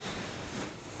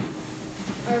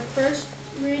Our first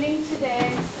reading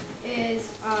today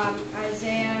is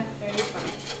Isaiah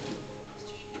 35.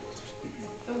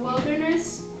 The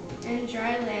wilderness and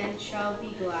dry land shall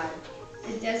be glad.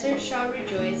 The desert shall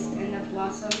rejoice, and the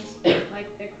blossoms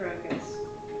like the crocus.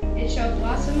 It shall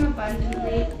blossom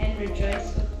abundantly and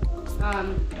rejoice with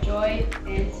joy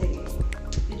and singing.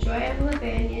 The joy of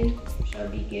Lebanon shall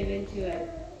be given to it,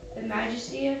 the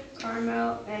majesty of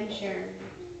Carmel and Sharon.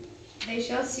 They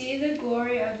shall see the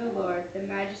glory of the Lord, the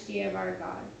majesty of our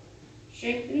God.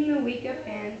 Strengthen the weak of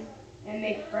hands and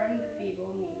make firm the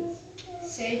feeble knees.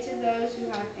 Say to those who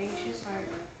have anxious heart,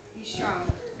 be strong,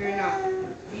 fear not.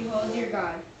 Behold, your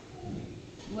God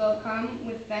will come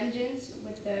with vengeance,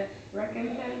 with the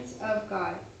recompense of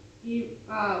God. He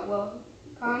will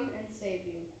come and save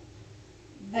you.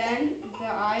 Then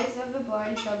the eyes of the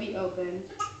blind shall be opened,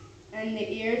 and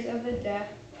the ears of the deaf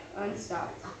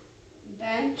unstopped.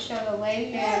 Then shall the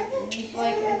lame man leap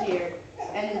like a deer,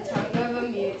 and the tongue of a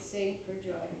mute sing for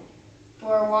joy.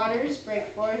 For waters break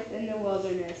forth in the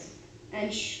wilderness,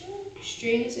 and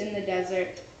streams in the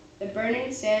desert. The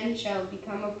burning sand shall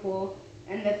become a pool,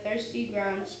 and the thirsty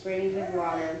ground springs of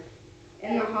water.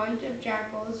 In the haunt of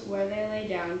jackals where they lay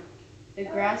down, the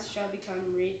grass shall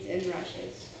become reeds and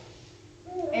rushes.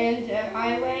 And a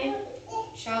highway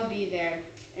shall be there,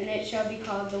 and it shall be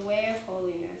called the way of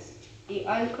holiness. The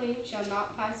unclean shall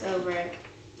not pass over it.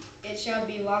 It shall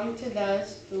belong to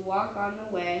those who walk on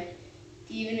the way,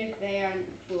 even if they are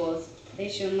fools. They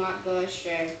shall not go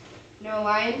astray. No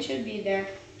lion shall be there,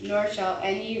 nor shall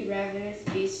any ravenous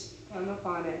beast come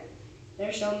upon it.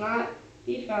 There shall not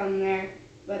be found there,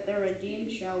 but the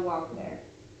redeemed shall walk there.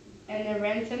 And the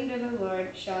ransomed of the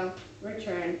Lord shall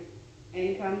return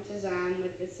and come to Zion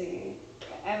with the singing.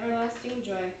 The everlasting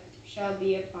joy shall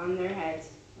be upon their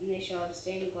heads, and they shall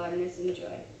abstain gladness and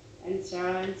joy, and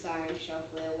sorrow and sighing shall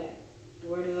flee away. The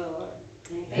word of the Lord.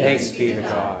 Thanks be to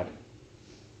God.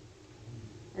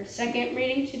 Our second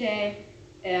reading today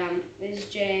is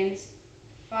James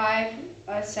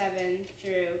 5:7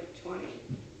 through 20.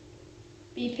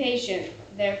 Be patient,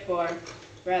 therefore,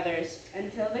 brothers,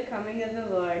 until the coming of the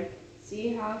Lord.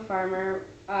 See how a farmer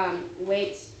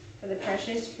waits for the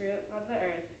precious fruit of the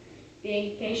earth,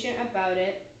 being patient about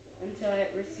it until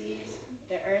it receives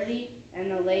the early and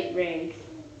the late rains.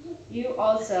 You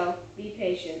also be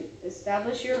patient.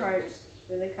 Establish your hearts,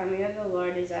 for the coming of the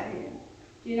Lord is at hand.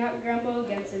 Do not grumble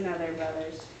against another,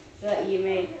 brothers, so that you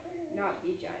may not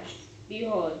be judged.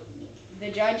 Behold,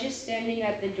 the judge is standing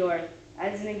at the door.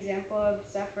 As an example of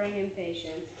suffering and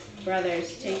patience,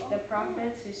 brothers, take the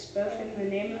prophets who spoke in the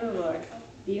name of the Lord.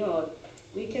 Behold,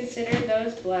 we consider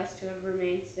those blessed who have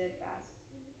remained steadfast.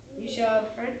 You shall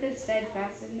have heard the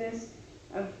steadfastness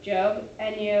of Job,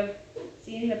 and you have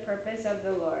seen the purpose of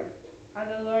the Lord, how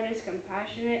the Lord is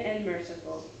compassionate and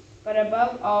merciful. But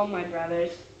above all, my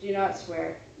brothers, do not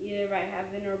swear, either by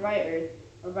heaven or by earth,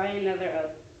 or by another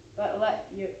oath, but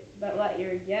let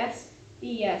your yes be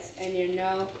yes, and your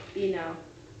no be no,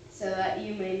 so that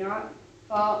you may not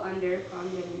fall under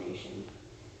condemnation.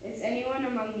 Is anyone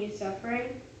among you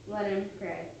suffering? Let him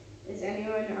pray. Is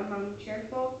anyone among you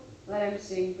cheerful? Let him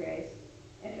sing praise.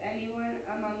 If anyone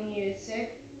among you is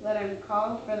sick, let him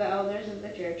call for the elders of the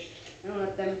church, and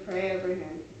let them pray over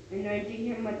him, anointing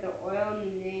him with the oil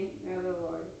in the name of the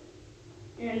Lord.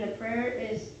 And the prayer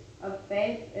is of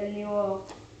faith, and you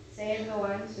will save the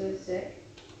one who is sick,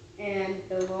 and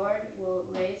the Lord will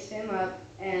raise him up,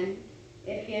 and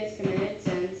if he has committed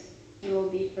sins, he will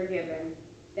be forgiven.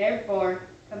 Therefore,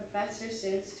 confess your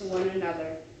sins to one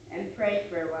another, and pray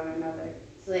for one another,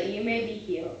 so that you may be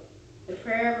healed. The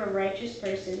prayer of a righteous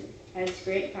person has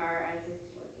great power as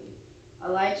it's working.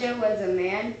 Elijah was a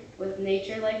man with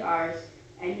nature like ours,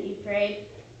 and he prayed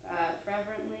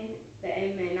fervently that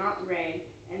it may not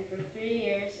rain, and for 3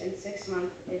 years and 6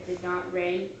 months it did not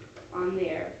rain on the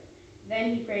earth.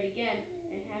 Then he prayed again,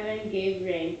 and heaven gave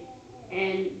rain,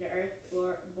 and the earth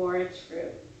bore its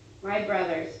fruit. My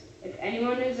brothers, if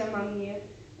anyone is among you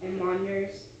and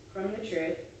wanders from the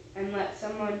truth, and let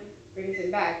someone brings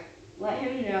him back, let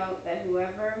him know that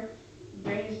whoever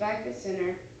brings back a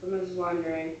sinner from his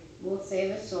wandering will save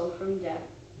a soul from death,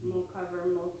 and will cover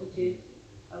multitudes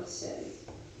of sins.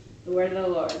 The word of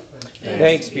the Lord.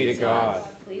 Thanks be to God.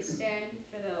 Please stand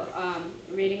for the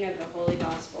reading of the Holy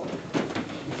Gospel.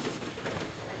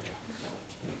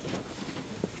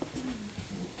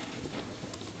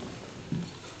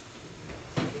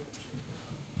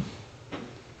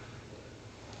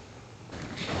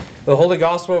 The Holy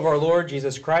Gospel of our Lord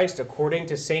Jesus Christ according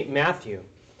to St. Matthew.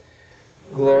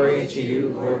 Glory to you,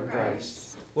 Lord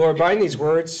Christ. Lord, bind these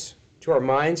words to our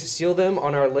minds, seal them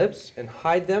on our lips, and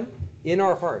hide them in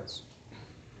our hearts.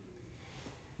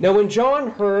 Now when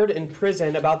John heard in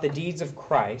prison about the deeds of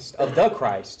the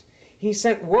Christ, he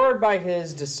sent word by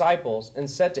his disciples and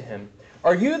said to him,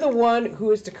 "Are you the one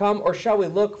who is to come, or shall we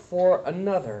look for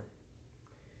another?"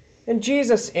 And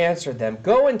Jesus answered them,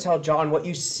 "Go and tell John what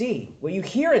you see, what you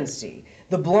hear and see.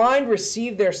 The blind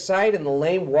receive their sight, and the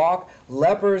lame walk.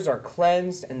 Lepers are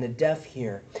cleansed, and the deaf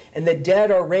hear. And the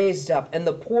dead are raised up, and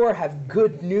the poor have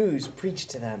good news preached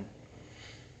to them.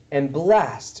 And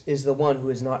blessed is the one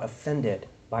who is not offended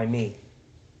by me."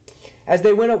 As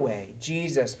they went away,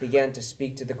 Jesus began to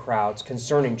speak to the crowds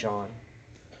concerning John.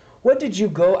 "What did you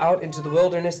go out into the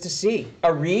wilderness to see?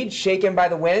 A reed shaken by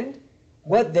the wind?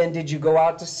 What then did you go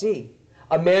out to see?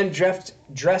 A man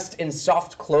dressed in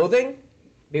soft clothing?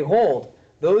 Behold,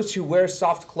 those who wear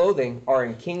soft clothing are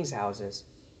in kings' houses.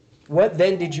 What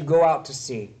then did you go out to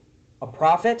see? A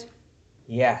prophet?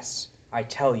 Yes, I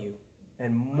tell you,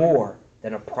 and more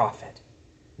than a prophet.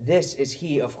 This is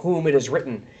he of whom it is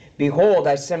written, 'Behold,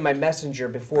 I send my messenger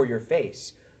before your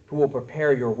face, who will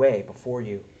prepare your way before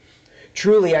you.'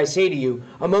 Truly I say to you,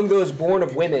 among those born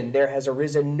of women there has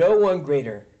arisen no one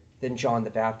greater than John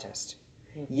the Baptist.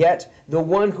 Yet the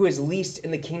one who is least in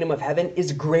the kingdom of heaven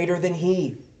is greater than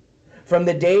he. From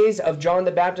the days of John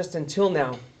the Baptist until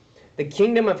now, the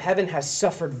kingdom of heaven has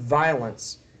suffered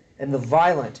violence, and the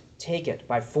violent take it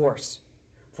by force.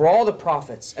 For all the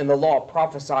prophets and the law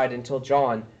prophesied until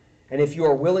John, and if you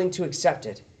are willing to accept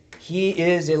it, he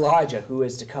is Elijah who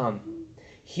is to come.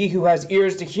 He who has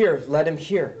ears to hear, let him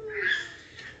hear.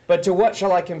 But to what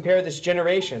shall I compare this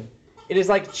generation? It is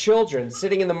like children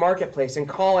sitting in the marketplace and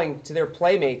calling to their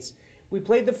playmates, 'We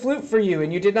played the flute for you,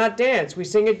 and you did not dance. We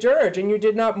sang a dirge, and you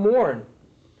did not mourn.'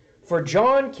 For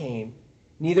John came,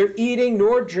 neither eating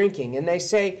nor drinking, and they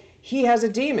say, 'He has a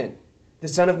demon.' The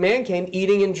Son of Man came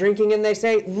eating and drinking, and they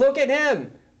say, 'Look at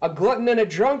him, a glutton and a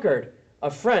drunkard,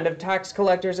 a friend of tax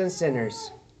collectors and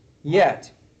sinners.' Yet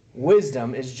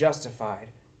wisdom is justified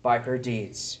by her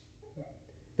deeds."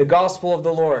 The Gospel of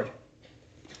the Lord.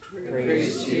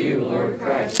 Praise to you, Lord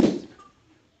Christ.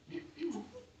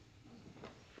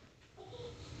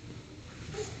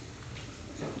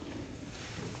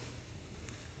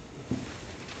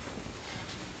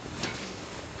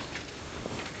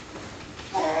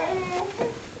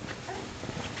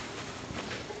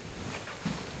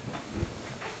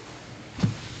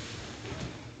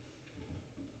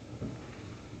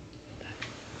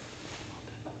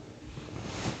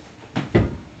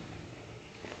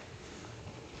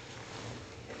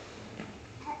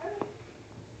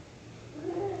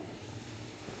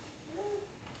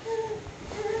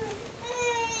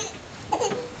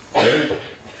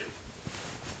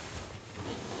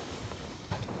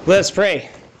 Let us pray.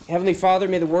 Heavenly Father,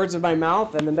 may the words of my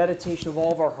mouth and the meditation of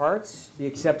all of our hearts be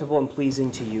acceptable and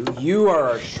pleasing to you. You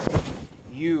are our strength.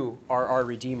 You are our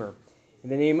Redeemer. In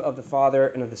the name of the Father,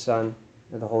 and of the Son,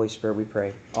 and of the Holy Spirit we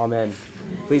pray. Amen.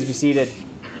 Please be seated.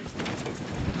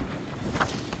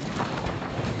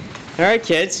 All right,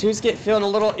 kids, who's feeling a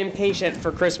little impatient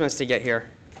for Christmas to get here?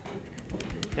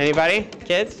 Anybody?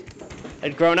 Kids?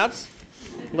 Grown-ups?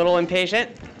 A little impatient?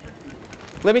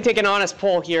 Let me take an honest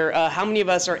poll here. How many of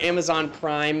us are Amazon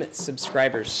Prime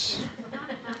subscribers?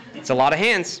 It's a lot of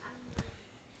hands.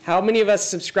 How many of us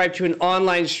subscribe to an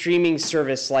online streaming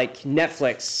service like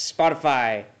Netflix,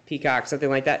 Spotify, Peacock, something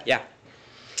like that? Yeah.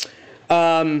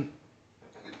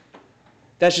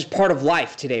 That's just part of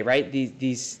life today, right?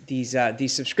 These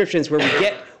subscriptions where we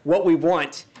get what we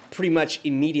want pretty much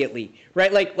immediately,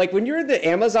 right? Like when you're in the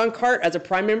Amazon cart as a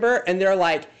Prime member and they're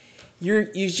like,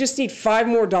 you just need $5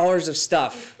 more of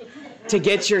stuff to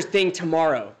get your thing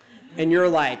tomorrow. And you're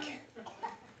like,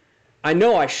 I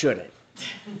know I shouldn't,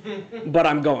 but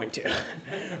I'm going to,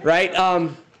 right?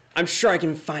 I'm sure I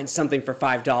can find something for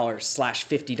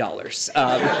 $5/$50.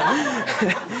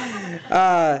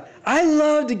 I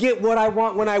love to get what I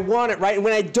want when I want it, right? And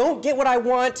when I don't get what I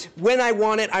want when I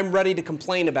want it, I'm ready to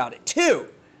complain about it too.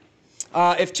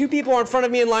 If two people are in front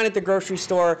of me in line at the grocery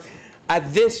store,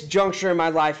 at this juncture in my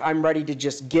life, I'm ready to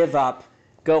just give up,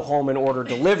 go home and order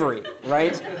delivery,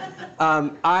 right?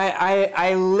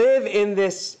 I live in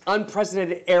this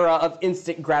unprecedented era of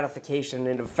instant gratification,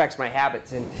 and it affects my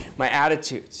habits and my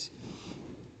attitudes.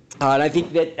 And I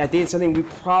think it's something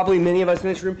many of us in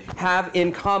this room have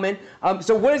in common.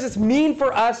 So what does this mean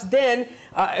for us then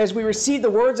as we receive the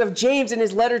words of James in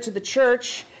his letter to the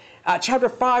church, chapter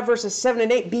 5, verses 7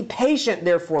 and 8, "Be patient,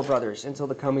 therefore, brothers, until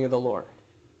the coming of the Lord."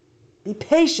 Be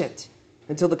patient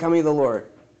until the coming of the Lord.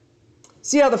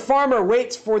 See how the farmer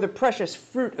waits for the precious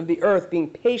fruit of the earth, being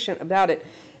patient about it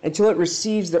until it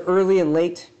receives the early and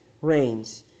late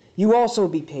rains. You also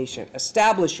be patient.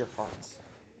 Establish your hearts,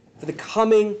 for the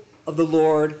coming of the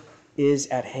Lord is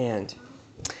at hand.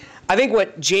 I think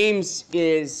what James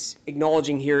is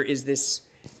acknowledging here is this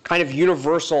kind of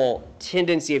universal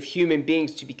tendency of human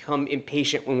beings to become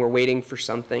impatient when we're waiting for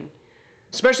something,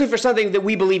 especially for something that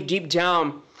we believe deep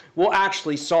down will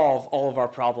actually solve all of our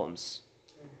problems.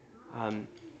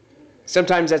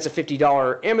 Sometimes that's a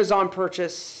 $50 Amazon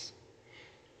purchase.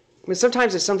 I mean,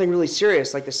 sometimes it's something really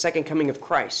serious, like the second coming of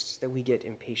Christ, that we get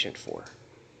impatient for.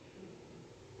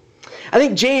 I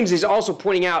think James is also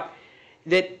pointing out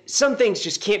that some things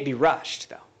just can't be rushed,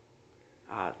 though.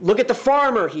 Look at the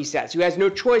farmer, he says, who has no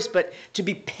choice but to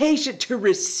be patient to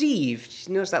receive.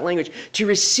 Notice that language. To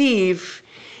receive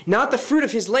not the fruit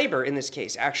of his labor, in this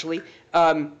case, actually,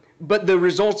 but the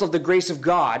results of the grace of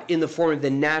God in the form of the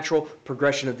natural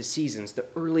progression of the seasons, the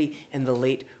early and the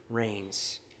late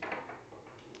rains.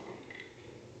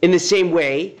 In the same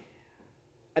way,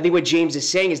 I think what James is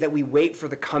saying is that we wait for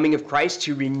the coming of Christ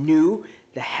to renew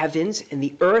the heavens and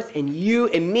the earth and you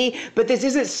and me, but this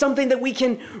isn't something that we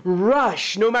can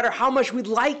rush, no matter how much we'd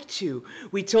like to.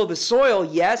 We till the soil,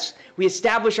 yes. We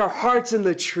establish our hearts in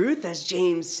the truth, as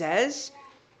James says.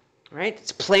 Right?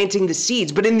 It's planting the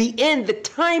seeds. But in the end, the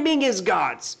timing is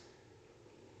God's.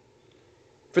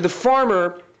 For the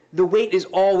farmer, the wait is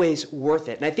always worth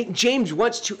it. And I think James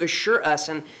wants to assure us,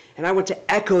 and I want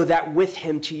to echo that with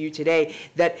him to you today,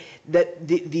 that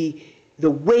the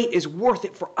wait is worth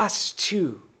it for us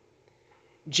too.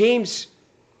 James's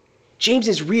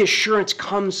reassurance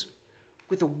comes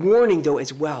with a warning, though,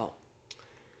 as well.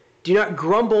 Do not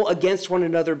grumble against one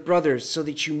another, brothers, so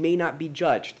that you may not be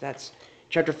judged. That's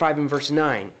chapter 5 and verse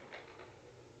 9.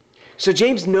 So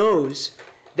James knows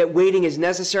that waiting is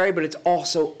necessary, but it's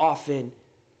also often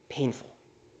painful.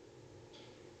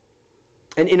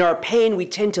 And in our pain, we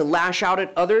tend to lash out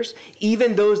at others,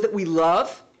 even those that we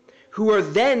love, who are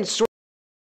then sort